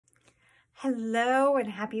Hello and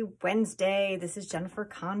happy Wednesday. This is Jennifer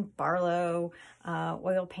Kahn Barlow,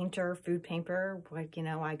 oil painter, food painter.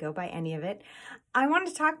 I go by any of it. I want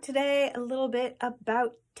to talk today a little bit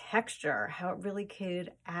about texture, how it really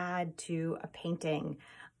could add to a painting.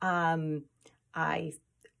 I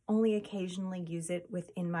only occasionally use it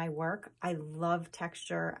within my work. I love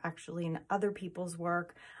texture actually in other people's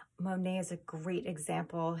work. Monet is a great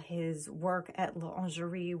example. His work at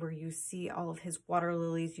L'Orangerie, where you see all of his water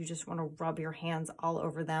lilies, you just want to rub your hands all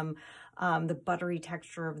over them. The buttery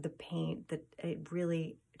texture of the paint, that it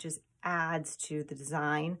really just adds to the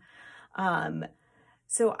design.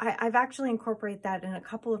 So I've actually incorporated that in a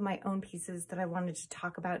couple of my own pieces that I wanted to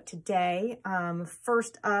talk about today.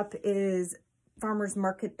 First up is Farmer's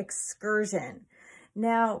Market Excursion.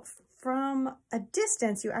 Now, from a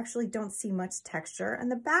distance, you actually don't see much texture, and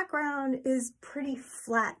the background is pretty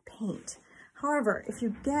flat paint. However, if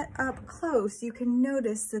you get up close, you can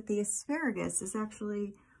notice that the asparagus is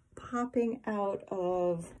actually popping out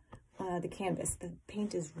of the canvas. The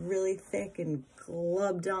paint is really thick and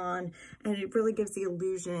glubbed on, and it really gives the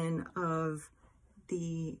illusion of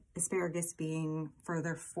the asparagus being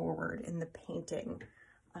further forward in the painting.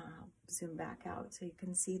 Zoom back out so you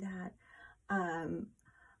can see that.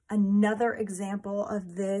 Another example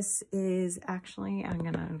of this is actually, I'm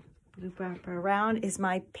gonna loop back around, is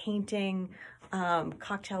my painting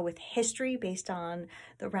Cocktail with History, based on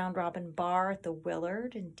the Round Robin Bar at the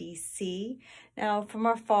Willard in DC. Now from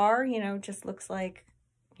afar, just looks like,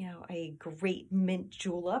 a great mint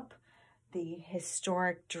julep, the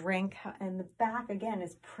historic drink. And the back again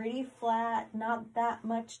is pretty flat, not that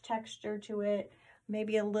much texture to it.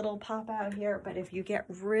 Maybe a little pop out here, but if you get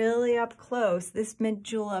really up close, this mint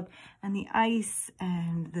julep and the ice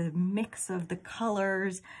and the mix of the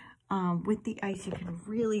colors with the ice, you can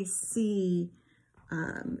really see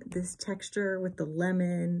this texture with the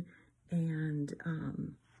lemon and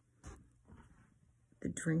the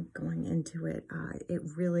drink going into it. It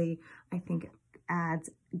really, I think, adds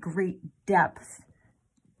great depth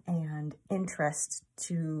and interest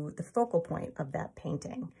to the focal point of that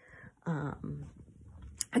painting.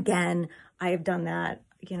 Again, I have done that,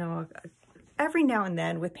 every now and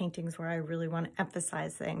then with paintings where I really want to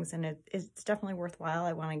emphasize things, and it's definitely worthwhile.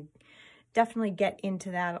 I want to definitely get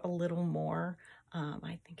into that a little more.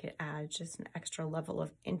 I think it adds just an extra level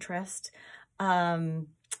of interest. Anyway,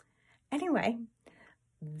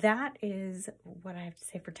 that is what I have to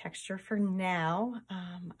say for texture for now.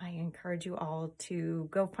 I encourage you all to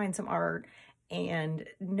go find some art and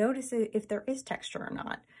notice if there is texture or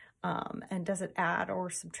not. And does it add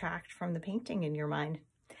or subtract from the painting in your mind?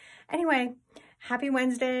 Anyway, happy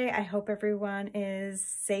Wednesday. I hope everyone is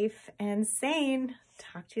safe and sane.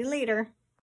 Talk to you later.